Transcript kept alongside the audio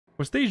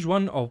For stage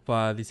 1 of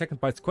the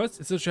second Bytes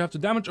quest, it says you have to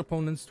damage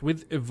opponents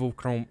with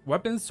EvoChrome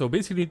weapons. So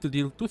basically you need to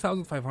deal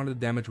 2500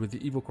 damage with the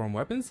EvoChrome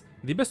weapons.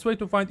 The best way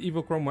to find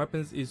EvoChrome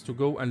weapons is to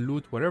go and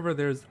loot wherever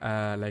there's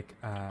a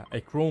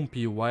Chrome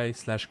POI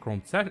 /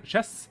 Chrome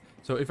chests.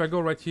 So if I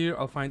go right here,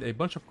 I'll find a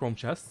bunch of Chrome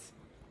chests.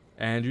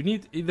 And you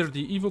need either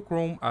the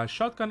EvoChrome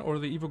shotgun or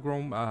the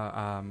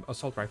EvoChrome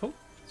assault rifle.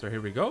 So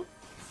here we go.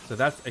 So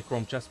that's a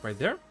Chrome chest right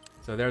there.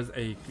 So there's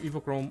a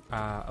EvoChrome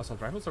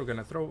assault rifle. So we're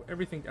gonna throw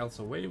everything else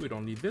away. We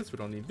don't need this. We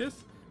don't need this.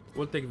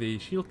 We'll take the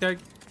shield keg.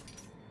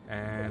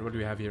 And what do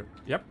we have here?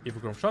 Yep,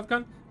 EvoChrome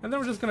shotgun. And then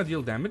we're just gonna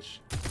deal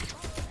damage.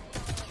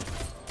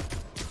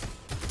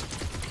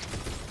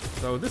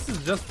 So this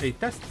is just a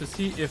test to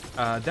see if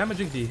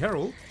damaging the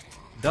herald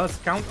does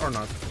count or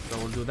not. So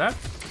we'll do that.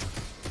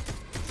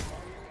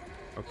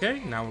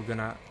 Okay, now we're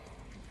gonna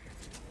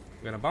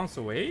bounce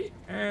away,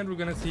 and we're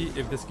gonna see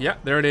if this, yeah,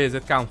 there it is,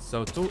 it counts.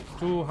 So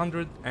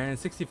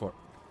 264.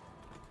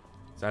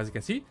 So as you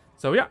can see,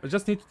 so yeah, we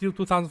just need to deal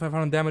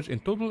 2500 damage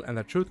in total, and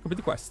that should complete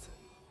the quest.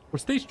 For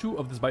stage 2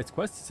 of this Bytes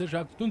quest, it says you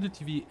have to tune the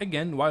TV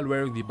again while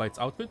wearing the Bytes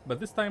outfit, but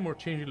this time we're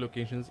changing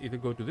locations, either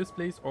go to this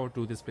place or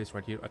to this place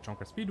right here at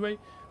Chonker Speedway.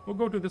 We'll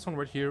go to this one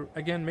right here.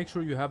 Again, make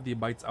sure you have the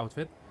Bytes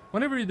outfit.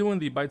 Whenever you're doing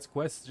the Bytes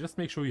quest, just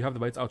make sure you have the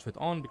Bytes outfit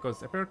on,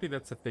 because apparently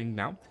that's a thing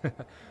now.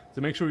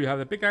 So make sure you have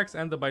the pickaxe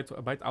and the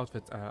Bytes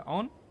outfit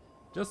on,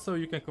 just so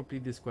you can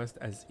complete this quest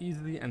as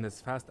easily and as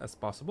fast as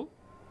possible.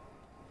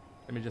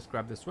 Let me just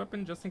grab this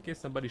weapon just in case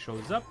somebody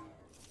shows up,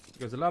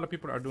 because a lot of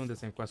people are doing the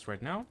same quest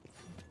right now.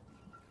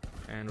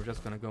 And we're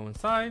just gonna go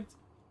inside.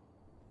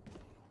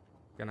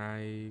 Can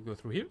I go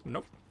through here?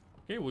 Nope.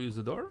 Okay, we'll use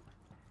the door.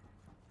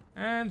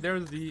 And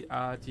there's the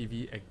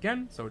TV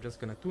again. So we're just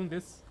gonna tune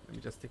this. Let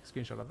me just take a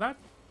screenshot of that,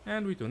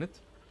 and we tune it.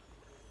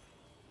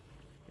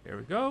 Here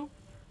we go.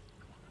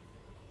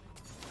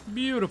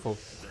 Beautiful.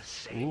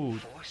 Ooh,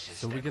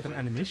 so we get an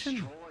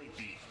animation.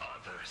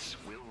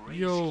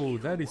 Yo,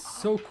 that is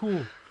so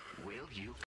cool.